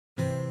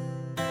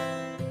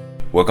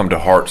Welcome to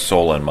Heart,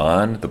 Soul, and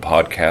Mind, the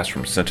podcast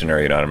from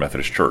Centenary United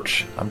Methodist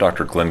Church. I'm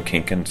Dr. Glenn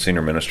Kinken,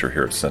 Senior Minister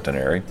here at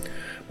Centenary.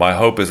 My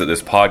hope is that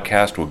this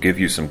podcast will give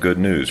you some good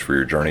news for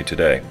your journey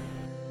today.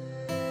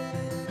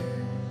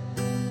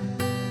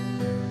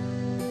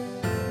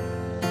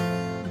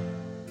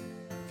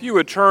 If you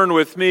would turn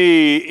with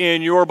me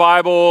in your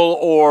Bible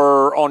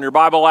or on your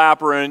Bible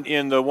app or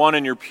in the one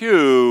in your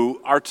pew,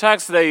 our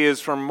text today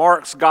is from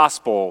Mark's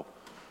Gospel,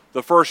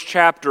 the first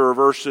chapter,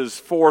 verses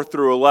 4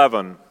 through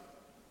 11.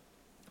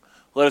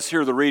 Let us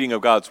hear the reading of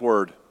God's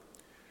Word.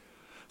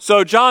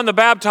 So John the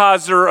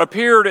Baptizer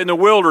appeared in the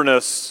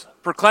wilderness,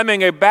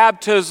 proclaiming a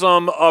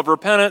baptism of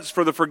repentance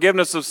for the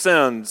forgiveness of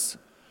sins,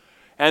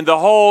 and the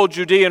whole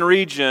Judean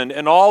region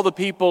and all the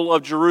people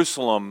of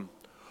Jerusalem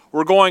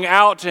were going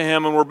out to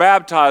him and were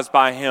baptized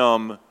by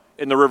him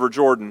in the river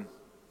Jordan,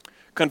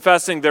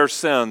 confessing their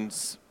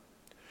sins.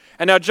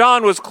 And now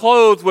John was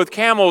clothed with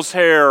camel's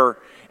hair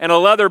and a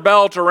leather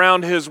belt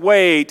around his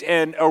waist,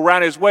 and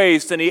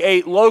he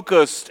ate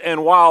locusts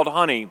and wild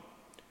honey.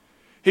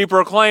 He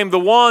proclaimed, "The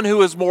one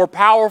who is more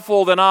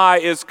powerful than I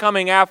is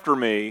coming after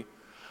me.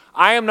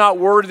 I am not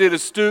worthy to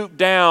stoop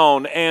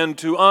down and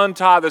to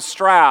untie the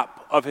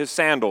strap of his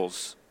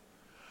sandals.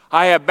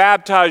 I have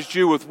baptized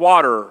you with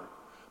water,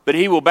 but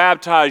he will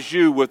baptize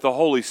you with the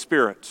Holy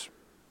Spirit."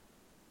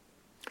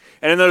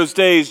 And in those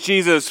days,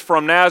 Jesus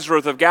from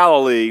Nazareth of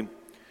Galilee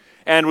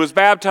and was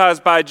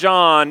baptized by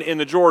John in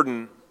the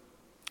Jordan.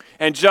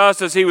 And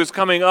just as he was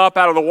coming up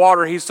out of the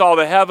water, he saw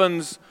the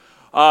heavens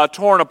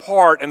torn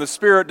apart and the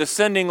Spirit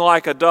descending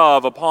like a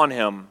dove upon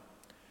him.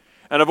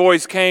 And a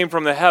voice came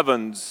from the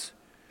heavens,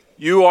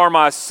 "You are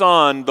my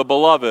Son, the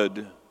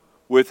Beloved,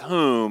 with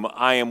whom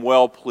I am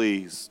well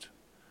pleased."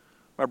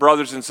 My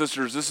brothers and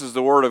sisters, this is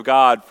the word of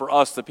God for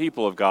us, the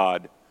people of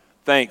God.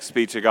 Thanks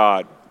be to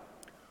God.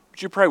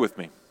 Would you pray with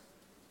me?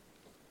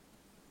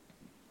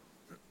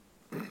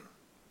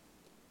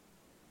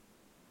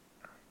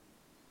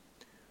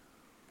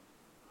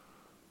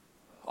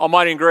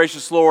 Almighty and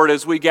gracious Lord,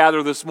 as we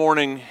gather this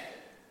morning,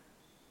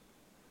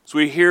 as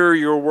we hear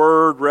your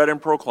word read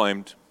and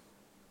proclaimed,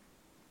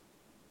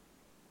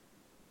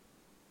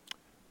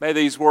 may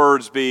these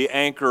words be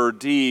anchored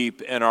deep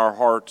in our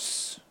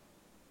hearts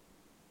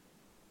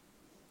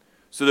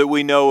so that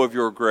we know of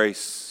your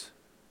grace,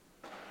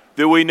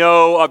 that we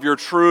know of your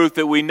truth,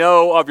 that we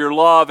know of your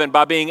love, and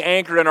by being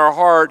anchored in our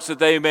hearts, that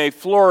they may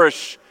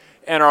flourish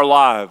in our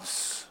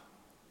lives,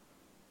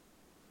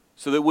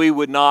 so that we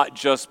would not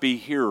just be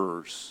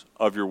hearers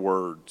of your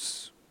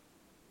words,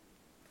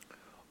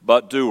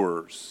 but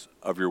doers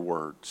of your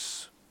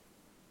words.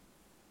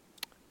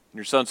 In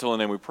your Son's holy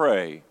name we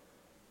pray,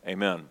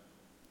 amen.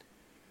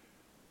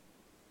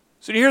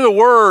 So you hear the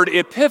word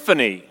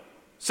epiphany.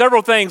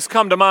 Several things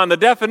come to mind.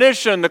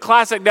 The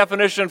classic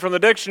definition from the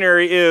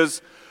dictionary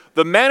is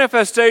the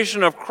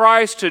manifestation of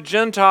Christ to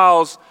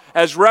Gentiles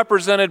as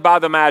represented by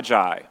the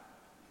Magi,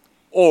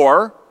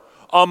 or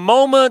a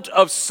moment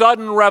of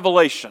sudden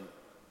revelation.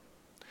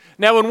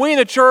 Now, when we in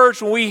the church,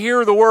 when we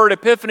hear the word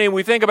epiphany, and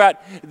we think about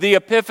the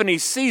epiphany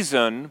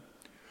season,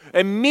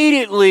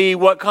 immediately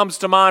what comes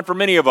to mind for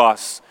many of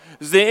us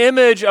is the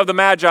image of the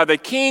Magi, the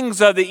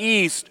kings of the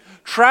East,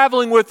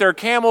 traveling with their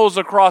camels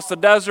across the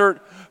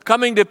desert,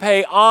 coming to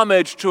pay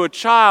homage to a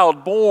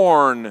child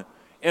born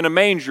in a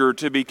manger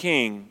to be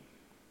king.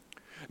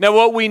 Now,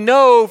 what we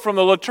know from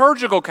the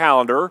liturgical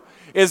calendar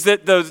is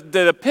that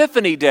the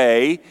Epiphany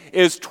Day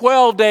is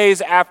 12 days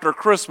after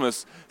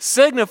Christmas,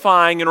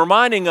 signifying and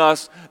reminding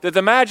us that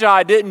the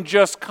Magi didn't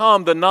just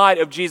come the night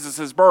of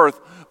Jesus'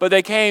 birth, but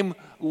they came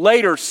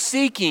later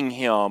seeking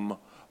him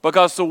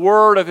because the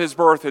word of his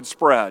birth had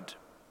spread.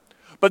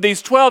 But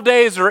these 12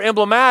 days are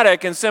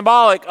emblematic and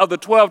symbolic of the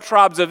 12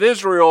 tribes of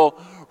Israel,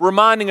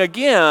 reminding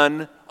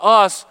again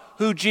us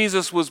who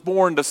Jesus was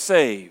born to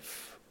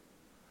save,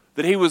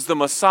 that he was the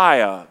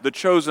Messiah, the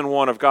chosen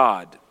one of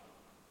God.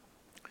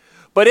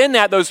 But in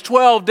that, those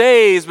 12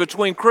 days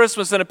between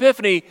Christmas and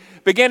Epiphany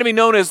began to be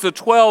known as the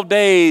 12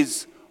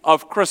 days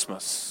of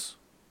Christmas.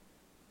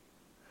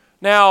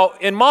 Now,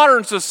 in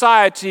modern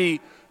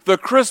society, the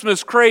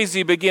Christmas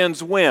crazy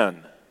begins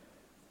when?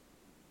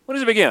 When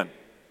does it begin?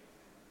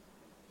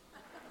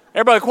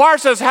 Everybody, the choir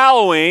says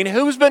Halloween.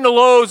 Who's been to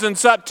Lowe's in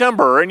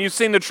September and you've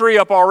seen the tree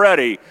up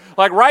already?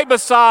 Like right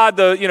beside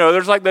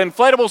there's like the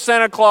inflatable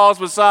Santa Claus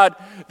beside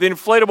the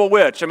inflatable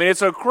witch. I mean,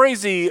 it's a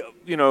crazy,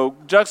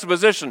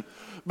 juxtaposition.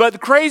 But the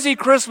crazy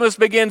Christmas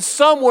begins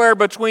somewhere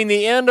between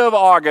the end of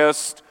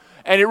August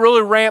and it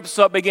really ramps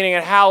up beginning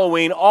at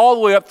Halloween all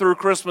the way up through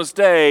Christmas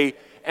Day,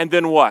 and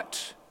then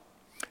what?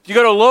 If you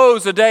go to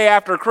Lowe's the day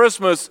after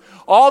Christmas,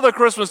 all the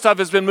Christmas stuff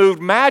has been moved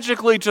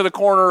magically to the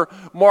corner,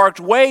 marked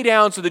way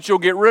down so that you'll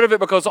get rid of it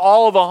because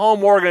all of the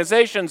home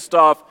organization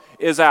stuff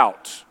is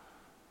out.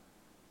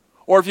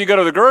 Or if you go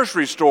to the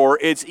grocery store,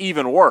 it's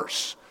even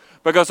worse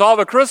because all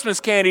the Christmas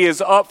candy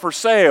is up for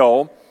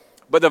sale,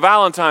 but the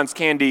Valentine's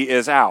candy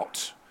is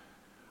out.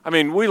 I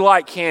mean, we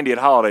like candy at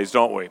holidays,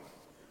 don't we?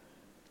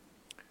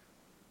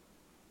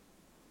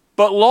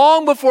 But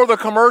long before the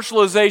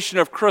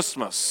commercialization of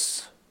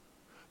Christmas,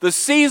 The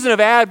season of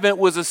Advent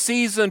was a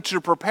season to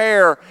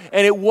prepare,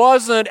 and it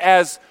wasn't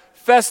as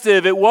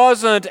festive, it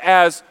wasn't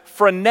as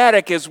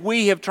frenetic as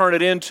we have turned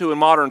it into in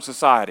modern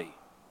society.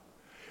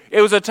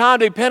 It was a time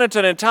to be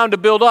penitent and time to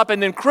build up,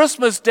 and then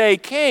Christmas Day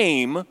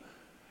came,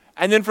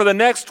 and then for the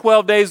next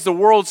 12 days, the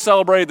world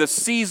celebrated the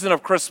season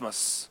of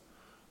Christmas,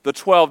 the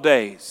 12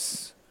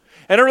 days.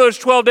 And over those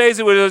 12 days,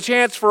 it was a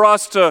chance for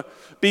us to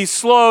be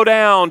slow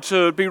down,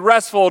 to be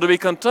restful, to be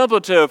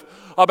contemplative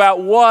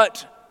about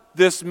what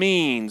this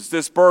means,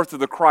 this birth of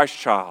the Christ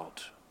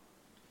child.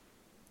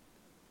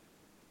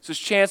 It's this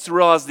chance to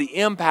realize the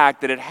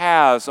impact that it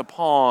has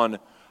upon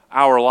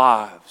our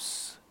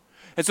lives.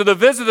 And so the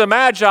visit of the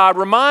Magi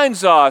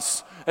reminds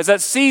us, as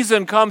that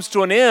season comes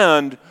to an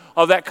end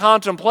of that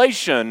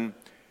contemplation,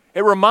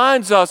 it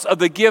reminds us of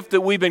the gift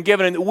that we've been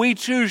given and that we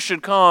too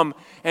should come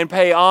and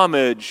pay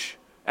homage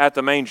at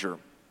the manger.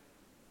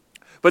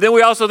 But then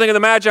we also think of the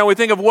Magi and we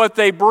think of what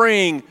they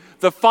bring,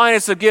 the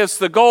finest of gifts,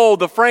 the gold,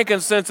 the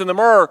frankincense, and the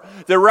myrrh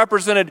that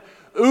represented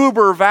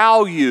uber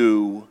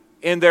value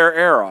in their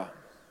era.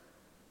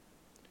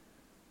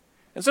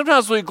 And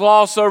sometimes we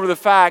gloss over the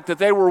fact that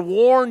they were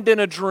warned in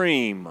a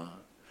dream,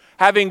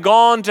 having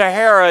gone to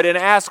Herod and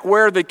asked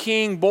where the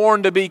king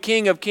born to be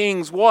King of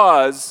Kings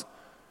was,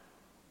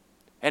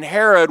 and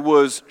Herod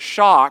was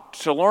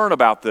shocked to learn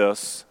about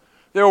this.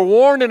 They were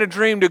warned in a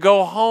dream to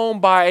go home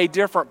by a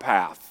different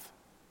path.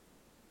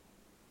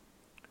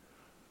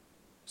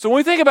 So when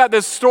we think about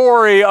this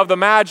story of the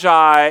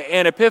Magi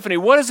and Epiphany,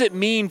 what does it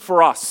mean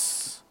for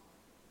us?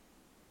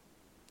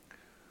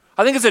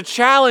 I think it's a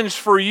challenge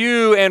for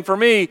you and for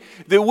me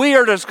that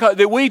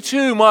we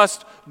too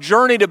must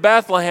journey to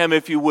Bethlehem,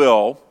 if you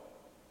will,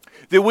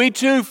 that we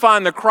too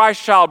find the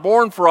Christ child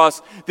born for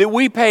us, that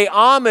we pay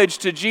homage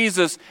to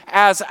Jesus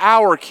as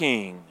our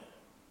King.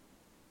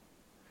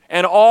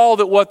 And all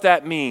that what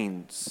that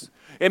means.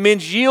 It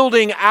means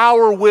yielding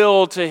our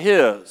will to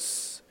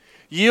His,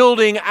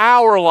 yielding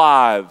our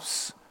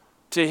lives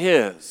to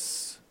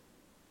His,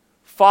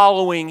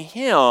 following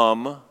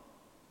Him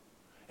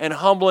and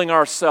humbling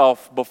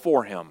ourselves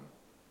before Him.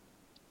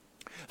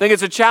 I think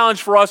it's a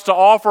challenge for us to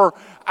offer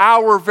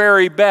our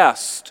very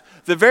best,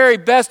 the very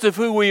best of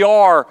who we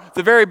are,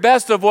 the very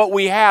best of what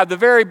we have, the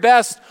very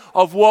best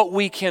of what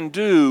we can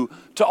do,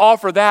 to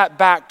offer that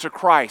back to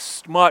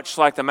Christ, much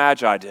like the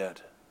Magi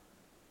did.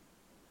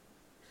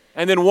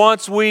 And then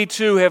once we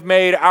too have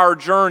made our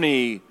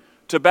journey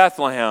to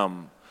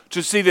Bethlehem,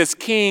 to see this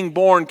King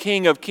born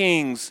King of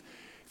Kings,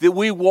 that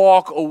we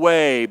walk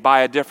away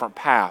by a different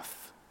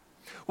path.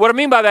 What I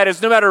mean by that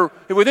is, no matter,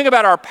 if we think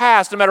about our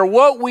past, no matter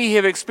what we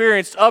have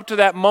experienced up to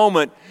that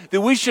moment, that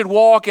we should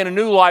walk in a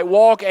new light,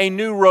 walk a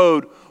new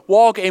road,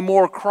 walk a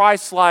more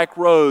Christ-like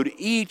road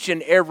each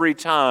and every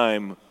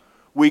time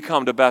we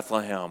come to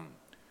Bethlehem,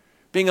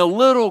 being a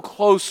little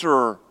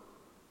closer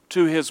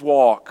to His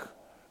walk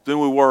than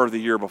we were the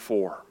year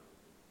before.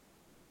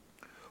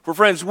 For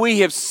friends, we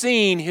have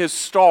seen His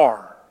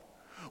star.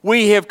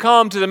 We have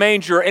come to the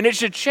manger, and it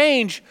should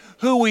change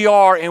who we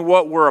are and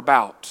what we're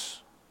about.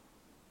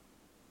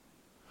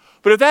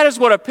 But if that is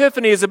what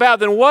Epiphany is about,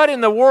 then what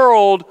in the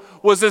world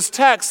was this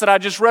text that I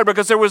just read?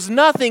 Because there was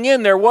nothing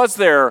in there, was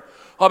there,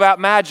 about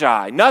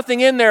Magi? Nothing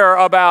in there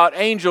about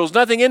angels,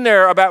 nothing in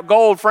there about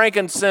gold,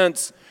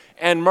 frankincense,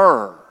 and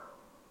myrrh.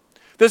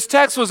 This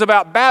text was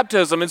about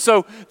baptism, and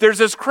so there's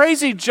this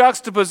crazy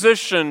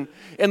juxtaposition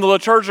in the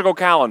liturgical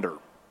calendar.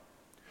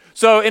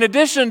 So in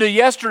addition to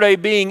yesterday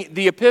being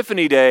the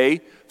Epiphany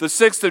Day, the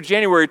 6th of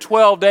January,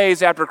 12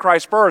 days after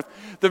Christ's birth,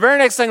 the very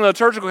next thing in the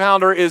liturgical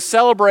calendar is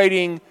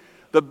celebrating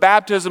the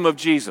baptism of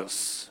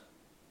Jesus.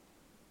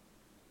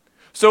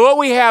 So what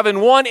we have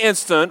in one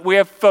instant, we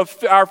have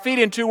our feet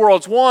in two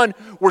worlds. One,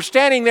 we're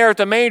standing there at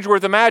the manger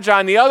with the Magi,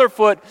 and the other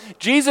foot,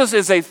 Jesus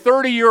is a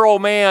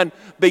 30-year-old man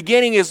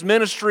beginning his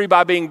ministry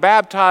by being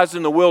baptized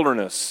in the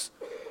wilderness.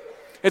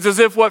 It's as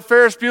if what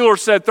Ferris Bueller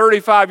said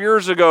 35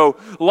 years ago,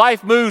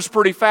 life moves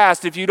pretty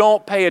fast. If you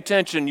don't pay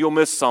attention, you'll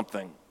miss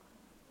something.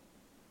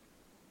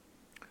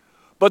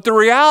 But the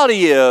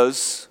reality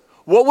is,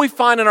 what we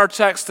find in our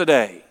text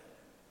today,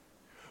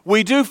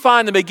 we do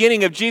find the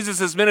beginning of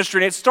Jesus'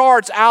 ministry, and it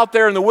starts out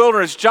there in the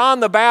wilderness. John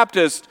the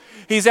Baptist,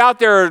 he's out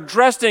there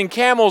dressed in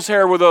camel's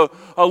hair with a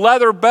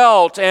leather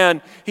belt,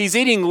 and he's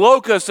eating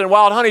locusts and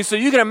wild honey. So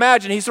you can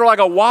imagine he's sort of like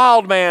a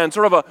wild man,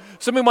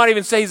 somebody might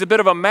even say he's a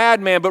bit of a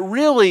madman, but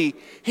really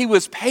he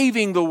was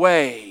paving the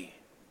way.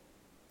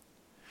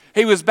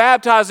 He was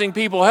baptizing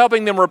people,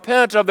 helping them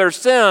repent of their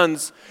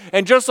sins,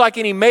 and just like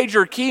any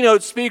major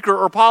keynote speaker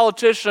or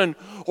politician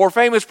or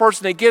famous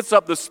person that gets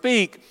up to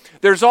speak,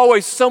 there's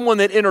always someone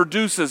that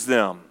introduces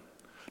them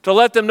to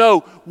let them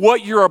know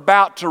what you're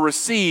about to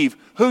receive,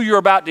 who you're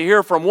about to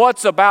hear from,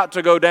 what's about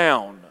to go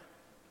down.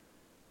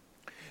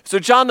 So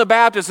John the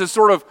Baptist is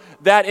sort of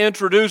that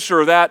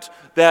introducer, that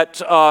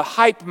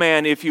hype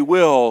man, if you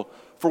will,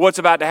 for what's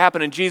about to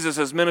happen in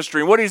Jesus'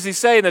 ministry. And what does he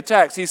say in the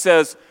text? He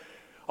says,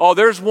 "Oh,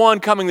 there's one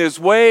coming that's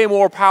way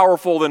more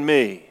powerful than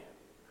me.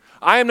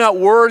 I am not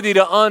worthy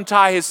to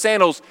untie his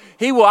sandals.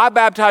 I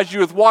baptize you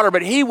with water,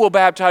 but he will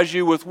baptize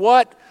you with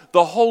what?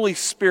 the Holy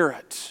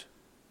Spirit.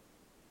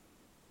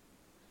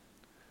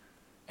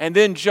 And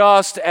then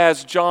just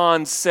as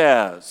John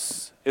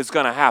says is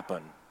going to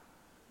happen,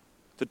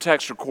 the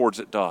text records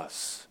it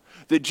does.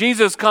 That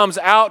Jesus comes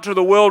out to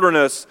the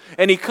wilderness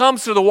and he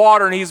comes to the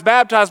water and he's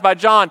baptized by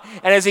John.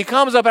 And as he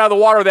comes up out of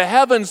the water, the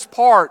heavens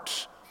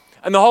part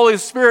and the Holy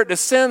Spirit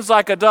descends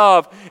like a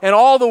dove and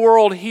all the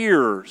world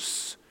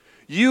hears,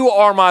 "You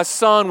are my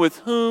Son with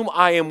whom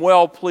I am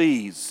well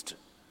pleased."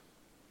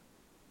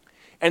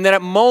 And in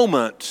that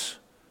moment,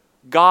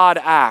 God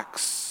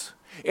acts.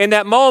 In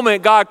that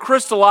moment, God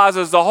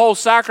crystallizes the whole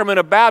sacrament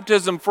of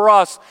baptism for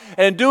us,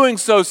 and in doing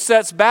so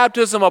sets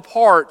baptism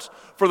apart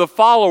for the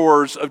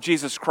followers of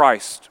Jesus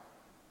Christ.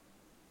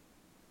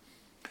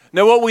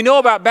 Now, what we know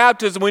about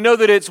baptism, we know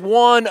that it's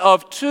one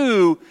of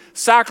two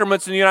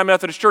sacraments in the United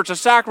Methodist Church, a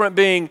sacrament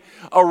being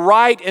a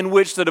rite in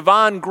which the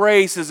divine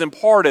grace is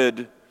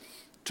imparted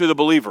to the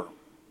believer.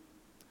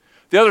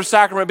 The other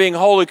sacrament being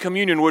Holy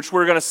Communion, which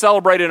we're going to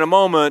celebrate in a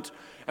moment,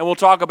 and we'll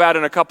talk about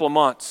in a couple of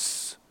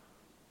months.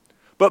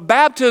 But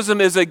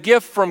baptism is a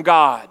gift from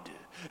God.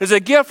 It's a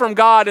gift from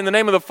God in the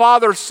name of the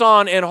Father,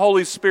 Son, and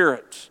Holy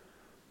Spirit.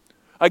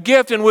 A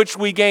gift in which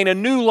we gain a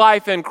new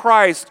life in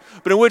Christ,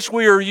 but in which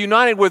we are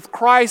united with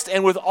Christ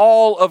and with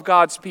all of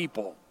God's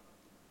people.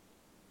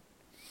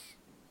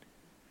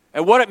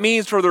 And what it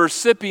means for the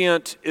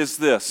recipient is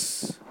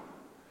this.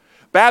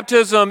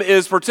 Baptism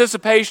is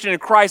participation in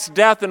Christ's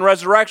death and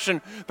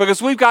resurrection,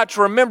 because we've got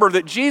to remember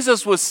that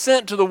Jesus was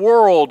sent to the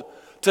world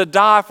to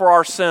die for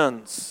our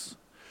sins.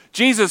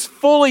 Jesus,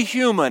 fully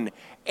human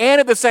and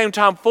at the same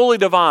time fully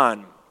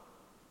divine.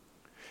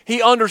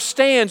 He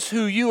understands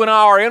who you and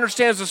I are. He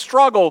understands the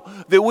struggle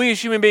that we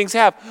as human beings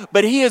have,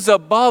 but he is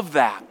above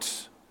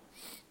that.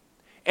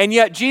 And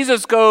yet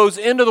Jesus goes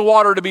into the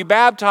water to be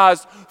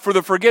baptized for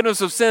the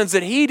forgiveness of sins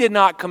that he did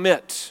not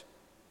commit.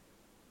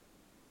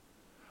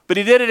 But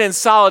he did it in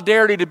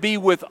solidarity to be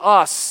with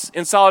us,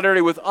 in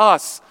solidarity with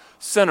us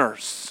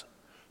sinners,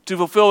 to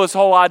fulfill this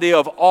whole idea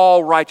of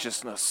all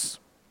righteousness.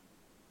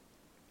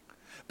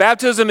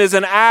 Baptism is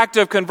an act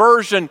of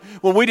conversion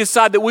when we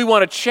decide that we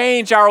want to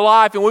change our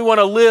life and we want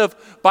to live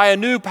by a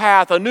new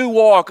path, a new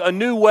walk, a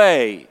new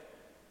way.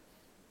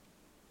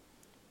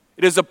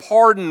 It is a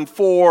pardon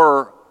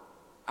for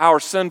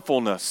our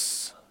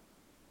sinfulness.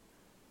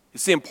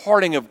 It's the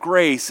imparting of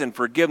grace and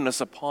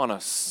forgiveness upon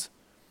us.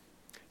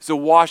 It's a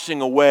washing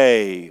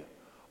away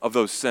of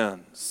those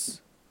sins.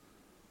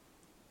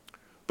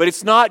 But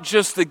it's not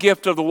just the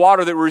gift of the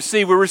water that we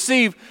receive. We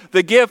receive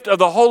the gift of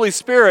the Holy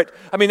Spirit.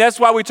 I mean, that's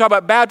why we talk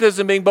about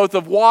baptism being both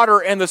of water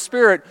and the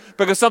Spirit,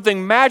 because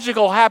something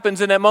magical happens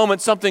in that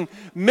moment, something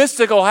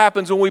mystical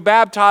happens when we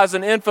baptize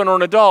an infant or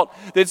an adult.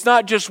 It's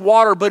not just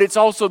water, but it's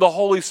also the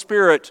Holy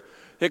Spirit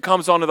that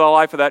comes onto the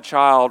life of that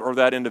child or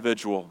that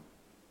individual.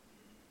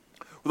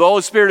 The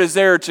Holy Spirit is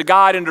there to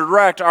guide and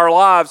direct our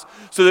lives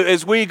so that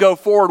as we go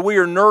forward, we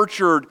are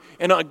nurtured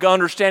in an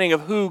understanding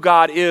of who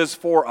God is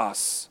for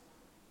us.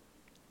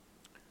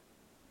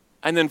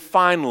 And then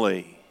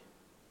finally,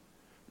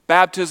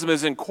 baptism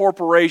is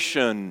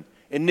incorporation,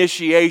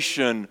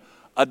 initiation,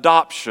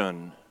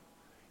 adoption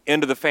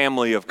into the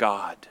family of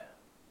God.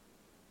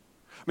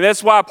 I mean,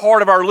 that's why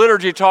part of our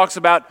liturgy talks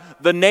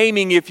about the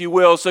naming, if you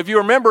will. So if you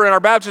remember in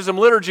our baptism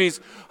liturgies,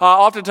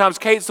 oftentimes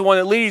Kate's the one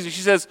that leads.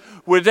 She says,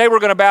 well, today we're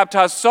going to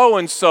baptize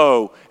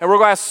so-and-so, and we're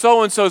going to ask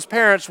so-and-so's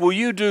parents, will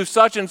you do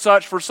such and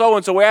such for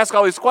so-and-so? We ask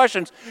all these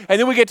questions, and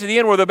then we get to the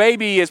end where the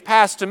baby is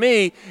passed to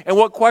me, and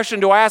what question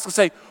do I ask? I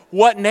say,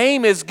 what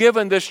name is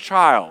given this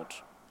child?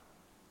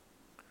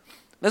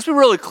 Let's be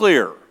really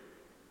clear.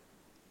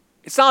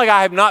 It's not like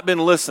I have not been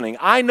listening.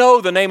 I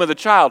know the name of the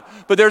child,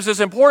 but there's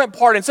this important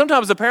part, and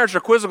sometimes the parents are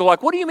quizzical,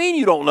 like, what do you mean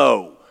you don't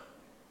know?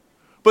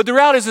 But the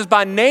reality is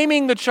by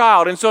naming the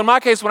child, and so in my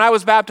case, when I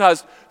was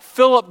baptized,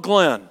 Philip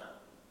Glenn,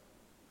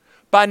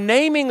 by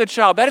naming the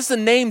child, that is the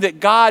name that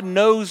God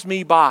knows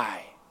me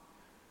by.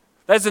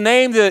 That is the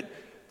name that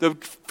the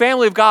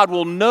family of God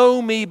will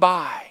know me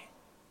by.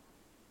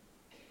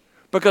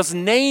 Because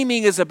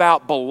naming is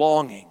about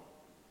belonging.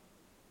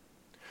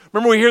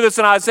 Remember, we hear this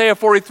in Isaiah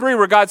 43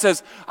 where God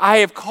says, I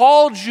have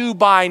called you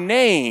by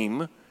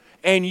name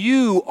and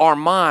you are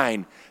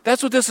mine.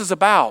 That's what this is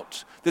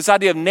about, this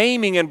idea of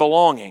naming and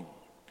belonging.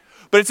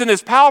 But it's in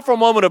this powerful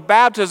moment of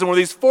baptism where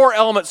these four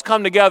elements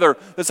come together,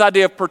 this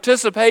idea of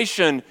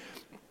participation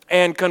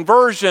and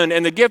conversion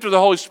and the gift of the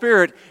Holy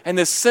Spirit and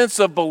this sense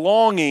of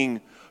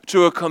belonging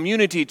to a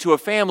community, to a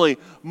family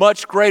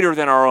much greater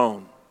than our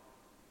own.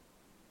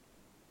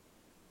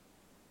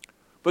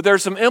 But there are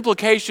some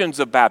implications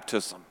of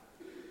baptism.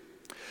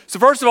 So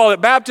first of all,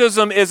 that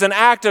baptism is an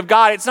act of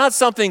God. It's not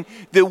something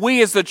that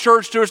we as the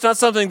church do. It's not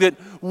something that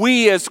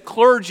we as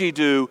clergy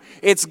do.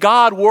 It's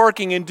God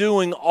working and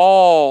doing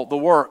all the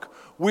work.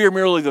 We are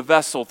merely the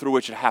vessel through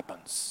which it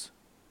happens.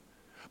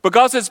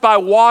 Because it's by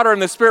water and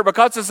the Spirit,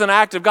 because it's an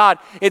act of God,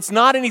 it's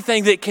not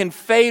anything that can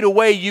fade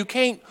away. You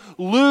can't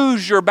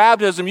lose your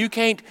baptism. You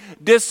can't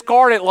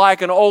discard it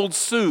like an old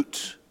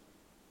suit.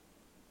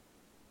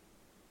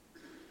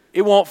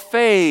 It won't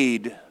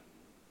fade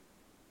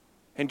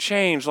and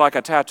change like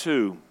a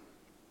tattoo.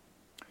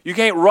 You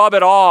can't rub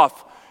it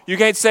off. You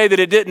can't say that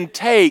it didn't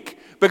take,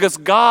 because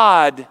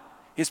God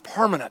is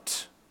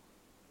permanent.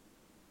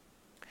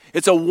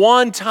 It's a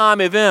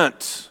one-time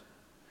event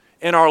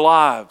in our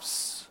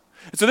lives.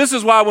 And so this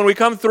is why when we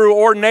come through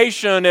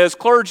ordination as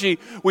clergy,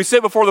 we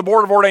sit before the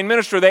Board of Ordained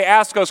Ministry. They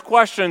ask us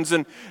questions.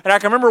 And I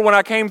can remember when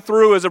I came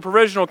through as a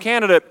provisional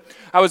candidate,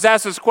 I was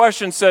asked this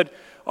question, said,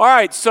 all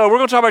right, so we're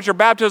going to talk about your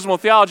baptismal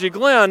theology.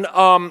 Glenn,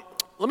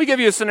 let me give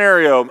you a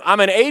scenario. I'm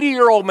an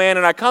 80-year-old man,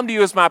 and I come to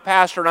you as my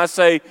pastor, and I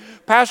say,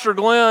 Pastor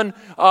Glenn,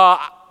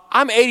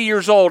 I'm 80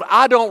 years old.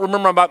 I don't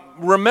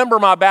remember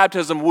my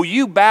baptism. Will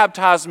you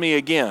baptize me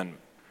again?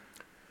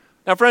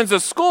 Now, friends, the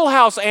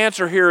schoolhouse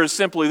answer here is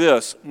simply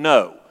this: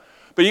 no.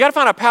 But you got to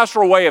find a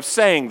pastoral way of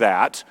saying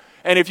that.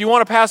 And if you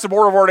want to pass the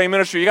Board of Ordained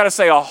Ministry, you got to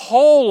say a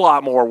whole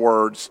lot more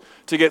words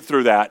to get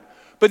through that.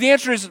 But the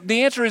answer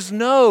is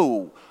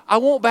no. I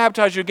won't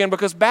baptize you again,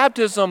 because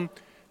baptism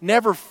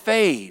never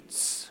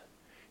fades.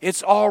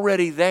 It's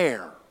already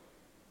there.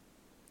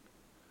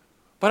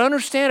 But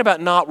understand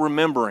about not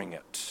remembering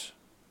it.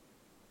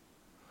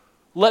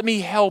 Let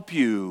me help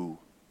you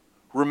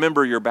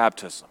remember your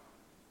baptism.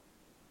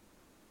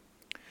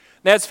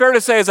 Now, it's fair to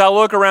say, as I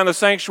look around the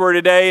sanctuary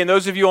today, and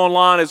those of you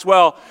online as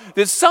well,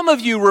 that some of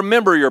you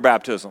remember your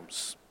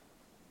baptisms.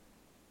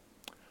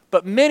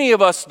 But many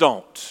of us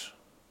don't.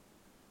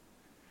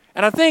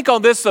 And I think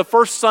on this, the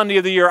first Sunday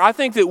of the year, I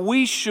think that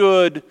we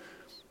should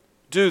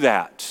do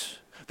that.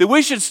 That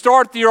we should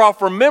start the year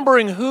off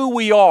remembering who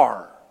we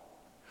are,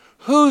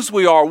 whose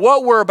we are,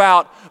 what we're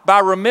about, by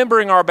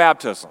remembering our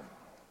baptism.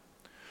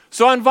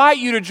 So I invite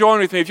you to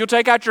join with me. If you'll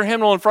take out your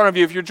hymnal in front of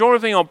you, if you'll join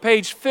with me on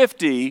page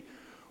 50,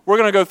 we're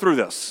going to go through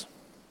this.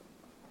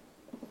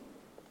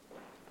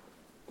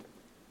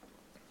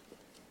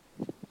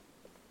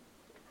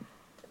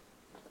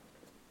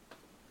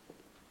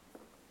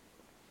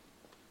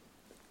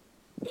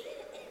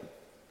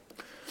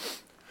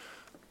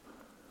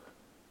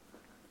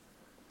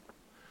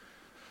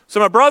 So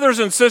my brothers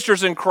and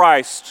sisters in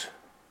Christ,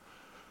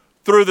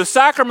 through the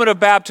sacrament of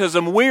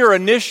baptism, we are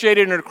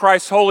initiated into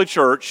Christ's holy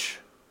church.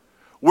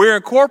 We're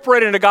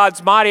incorporated into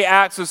God's mighty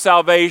acts of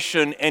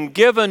salvation and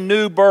given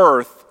new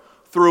birth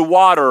through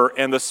water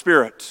and the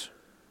Spirit.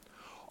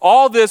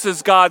 All this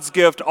is God's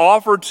gift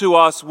offered to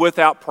us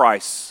without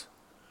price.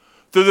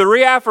 Through the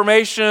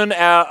reaffirmation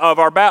of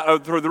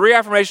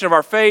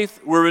our faith,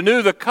 we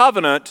renew the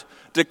covenant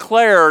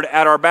declared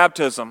at our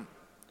baptism,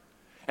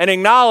 and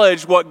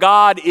acknowledge what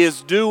God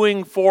is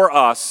doing for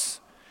us,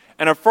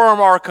 and affirm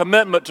our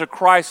commitment to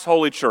Christ's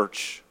holy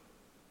church.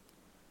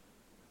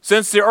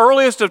 Since the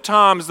earliest of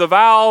times, the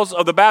vows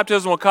of the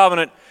baptismal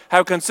covenant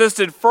have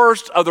consisted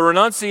first of the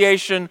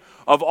renunciation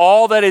of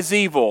all that is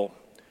evil,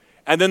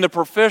 and then the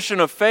profession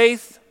of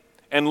faith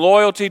and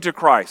loyalty to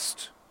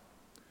Christ.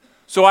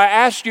 So I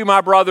ask you, my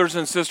brothers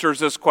and sisters,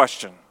 this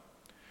question: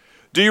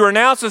 do you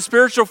renounce the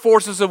spiritual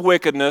forces of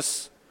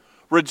wickedness,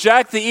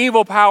 reject the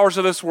evil powers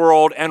of this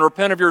world, and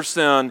repent of your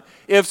sin?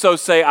 If so,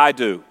 say, I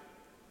do.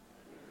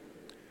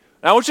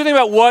 Now, I want you to think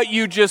about what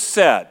you just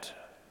said.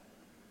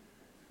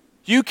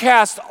 You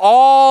cast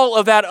all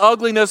of that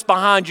ugliness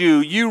behind you.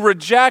 You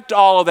reject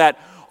all of that.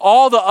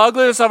 All the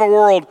ugliness of our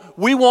world,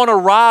 we want to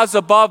rise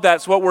above that.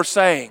 That's what we're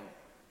saying.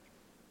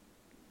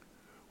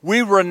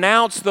 We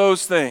renounce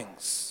those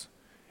things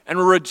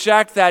and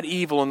reject that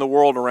evil in the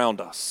world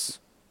around us.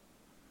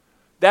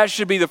 That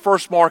should be the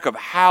first mark of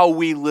how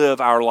we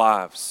live our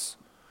lives.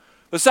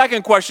 The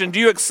second question: do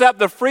you accept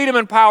the freedom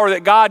and power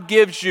that God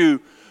gives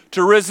you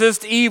to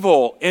resist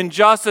evil,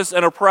 injustice,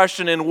 and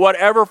oppression in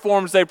whatever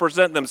forms they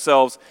present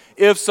themselves?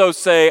 If so,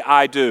 say,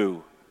 I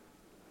do.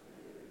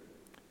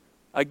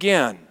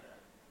 Again,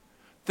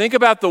 think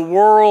about the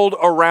world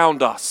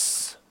around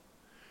us.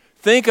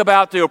 Think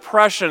about the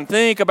oppression.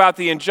 Think about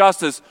the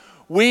injustice.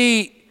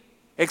 We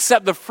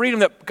accept the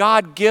freedom that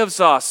God gives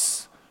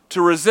us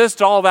to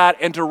resist all that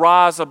and to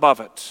rise above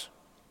it.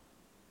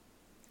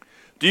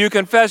 Do you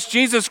confess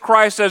Jesus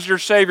Christ as your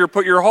Savior,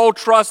 put your whole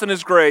trust in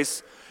His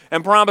grace,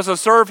 and promise to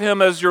serve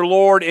Him as your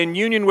Lord in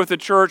union with the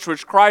church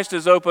which Christ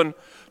has opened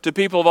to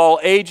people of all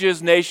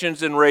ages,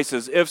 nations, and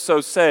races? If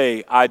so,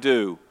 say, I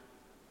do.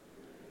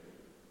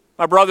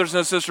 My brothers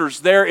and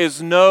sisters, there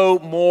is no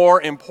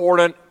more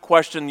important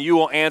question you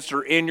will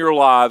answer in your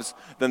lives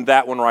than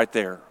that one right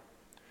there.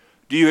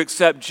 Do you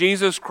accept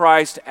Jesus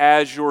Christ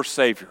as your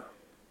Savior?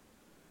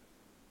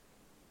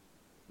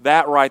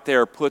 That right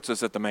there puts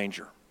us at the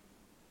manger.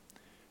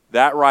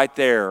 That right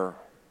there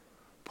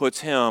puts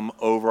Him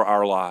over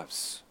our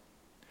lives.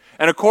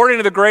 And according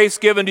to the grace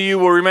given to you,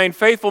 will remain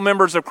faithful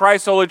members of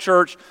Christ's holy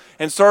church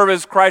and serve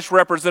as Christ's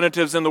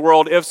representatives in the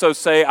world. If so,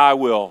 say, I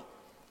will.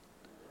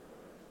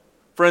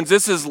 Friends,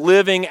 this is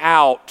living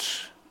out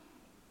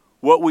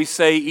what we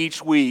say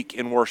each week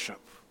in worship.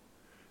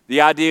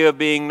 The idea of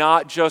being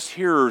not just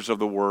hearers of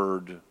the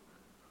word,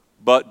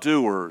 but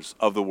doers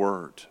of the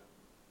word.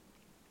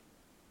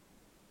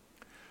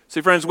 See,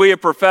 friends, we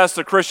have professed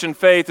the Christian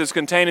faith as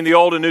contained in the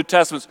Old and New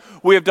Testaments.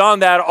 We have done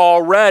that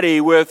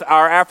already with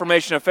our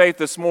affirmation of faith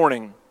this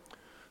morning.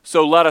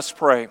 So let us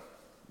pray.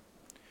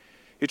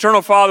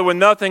 Eternal Father, when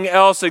nothing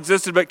else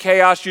existed but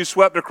chaos, you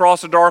swept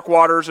across the dark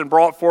waters and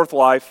brought forth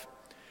life.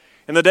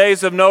 In the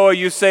days of Noah,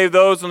 you saved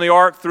those in the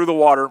ark through the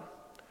water.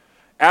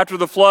 After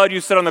the flood,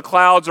 you set on the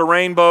clouds a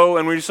rainbow,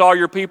 and when you saw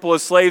your people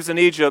as slaves in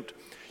Egypt,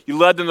 you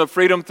led them to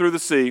freedom through the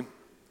sea.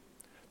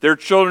 Their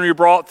children you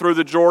brought through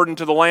the Jordan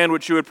to the land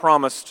which you had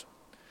promised.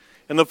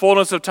 In the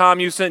fullness of time,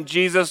 you sent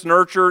Jesus,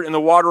 nurtured in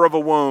the water of a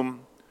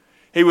womb.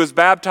 He was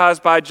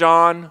baptized by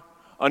John,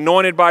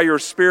 anointed by your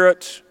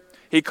Spirit.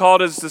 He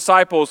called his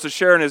disciples to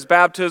share in his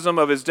baptism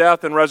of his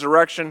death and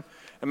resurrection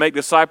and make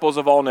disciples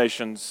of all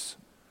nations.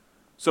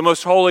 So,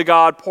 most holy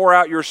God, pour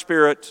out your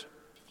Spirit.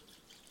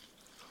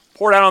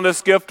 Pour out on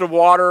this gift of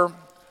water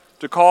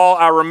to call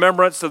our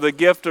remembrance of the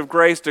gift of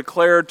grace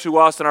declared to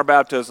us in our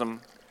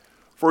baptism.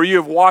 For you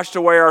have washed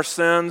away our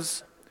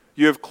sins,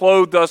 you have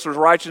clothed us with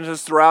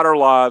righteousness throughout our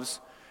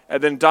lives,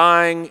 and then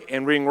dying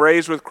and being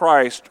raised with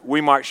Christ, we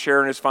might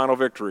share in his final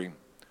victory.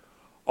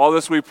 All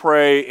this we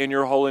pray in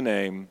your holy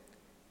name.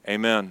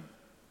 Amen.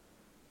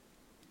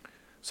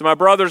 So my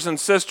brothers and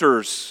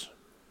sisters,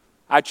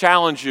 I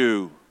challenge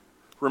you,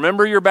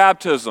 remember your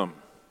baptism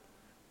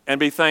and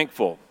be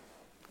thankful.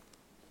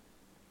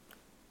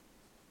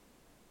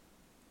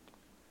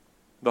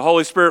 The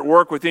Holy Spirit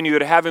work within you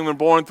that having been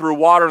born through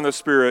water and the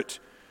Spirit,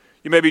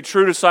 you may be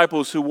true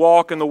disciples who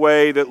walk in the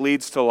way that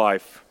leads to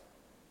life.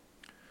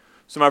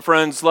 So my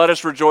friends, let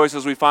us rejoice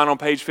as we find on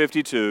page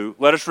 52.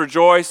 Let us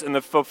rejoice in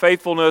the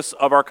faithfulness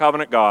of our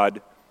covenant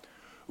God.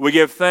 We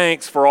give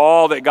thanks for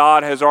all that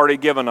God has already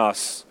given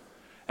us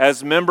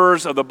as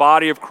members of the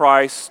body of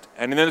Christ,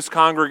 and in this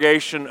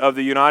congregation of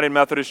the United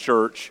Methodist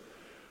Church,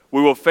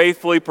 we will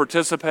faithfully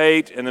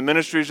participate in the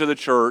ministries of the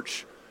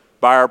church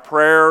by our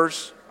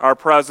prayers, our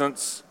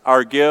presence,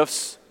 our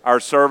gifts, our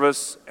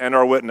service, and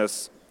our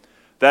witness,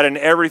 that in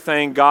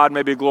everything God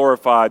may be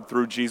glorified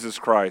through Jesus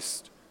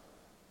Christ.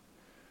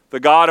 The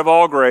God of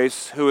all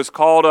grace, who has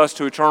called us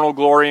to eternal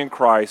glory in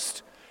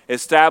Christ,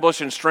 establish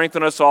and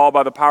strengthen us all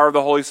by the power of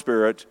the Holy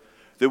Spirit,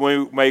 that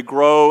we may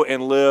grow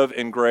and live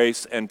in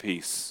grace and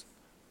peace.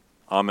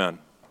 Amen.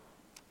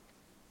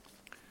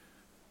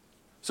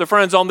 So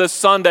friends, on this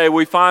Sunday,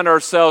 we find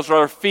ourselves with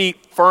our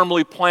feet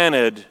firmly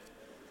planted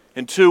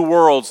in two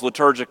worlds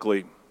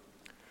liturgically.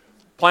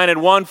 Planted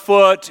one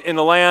foot in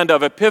the land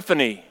of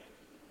Epiphany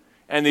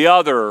and the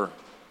other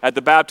at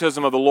the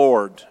baptism of the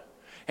Lord.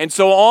 And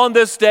so on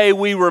this day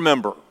we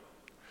remember.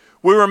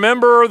 We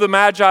remember the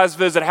Magi's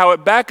visit, how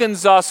it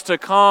beckons us to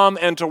come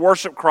and to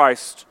worship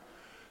Christ,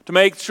 to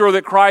make sure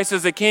that Christ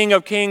is the King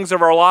of Kings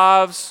of our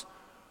lives,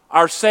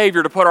 our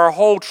Savior, to put our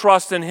whole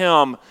trust in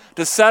Him,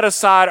 to set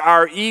aside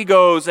our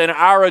egos and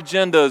our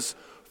agendas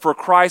for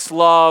Christ's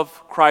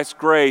love, Christ's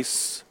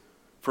grace,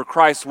 for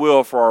Christ's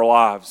will for our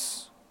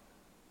lives.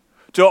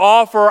 To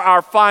offer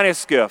our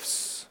finest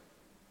gifts,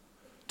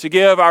 to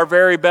give our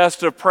very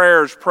best of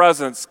prayers,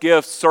 presence,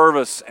 gifts,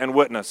 service, and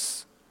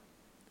witness.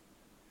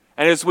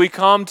 And as we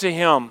come to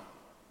Him,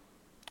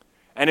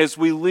 and as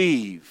we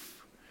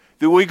leave,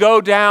 that we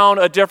go down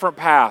a different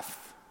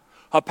path,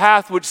 a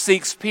path which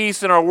seeks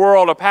peace in our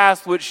world, a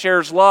path which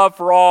shares love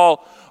for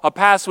all, a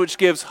path which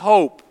gives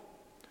hope,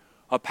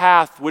 a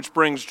path which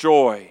brings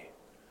joy,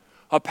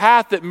 a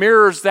path that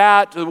mirrors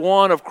that, the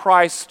one of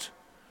Christ,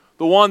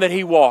 the one that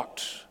He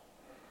walked.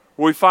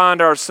 We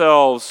find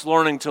ourselves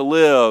learning to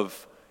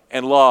live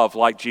and love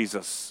like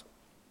Jesus.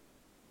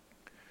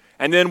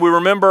 And then we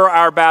remember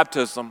our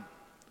baptism,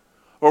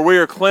 where we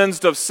are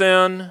cleansed of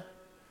sin,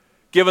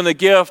 given the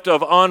gift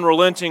of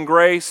unrelenting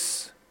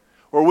grace,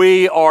 where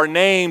we are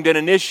named and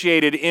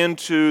initiated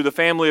into the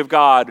family of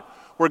God,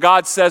 where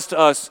God says to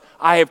us,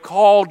 I have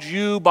called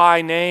you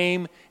by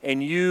name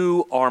and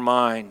you are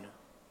mine.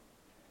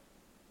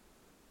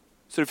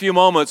 So in a few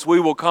moments we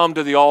will come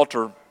to the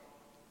altar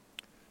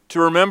to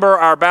remember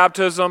our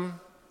baptism,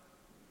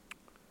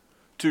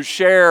 to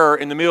share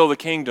in the meal of the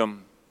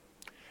kingdom.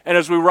 And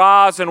as we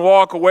rise and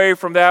walk away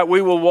from that,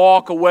 we will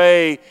walk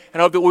away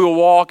and hope that we will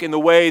walk in the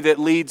way that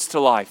leads to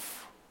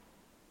life.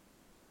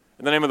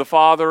 In the name of the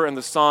Father, and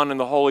the Son, and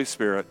the Holy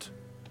Spirit.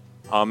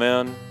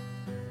 Amen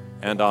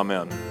and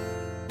amen.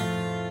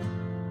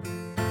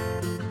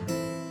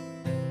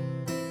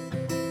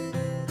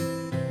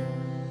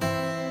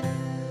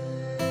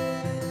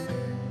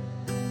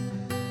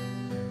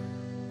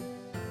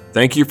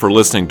 Thank you for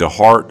listening to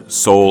Heart,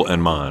 Soul,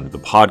 and Mind, the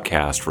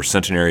podcast for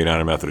Centenary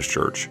United Methodist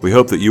Church. We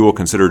hope that you will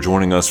consider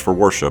joining us for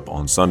worship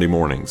on Sunday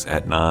mornings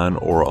at 9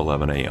 or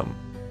 11 a.m.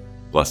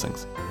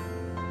 Blessings.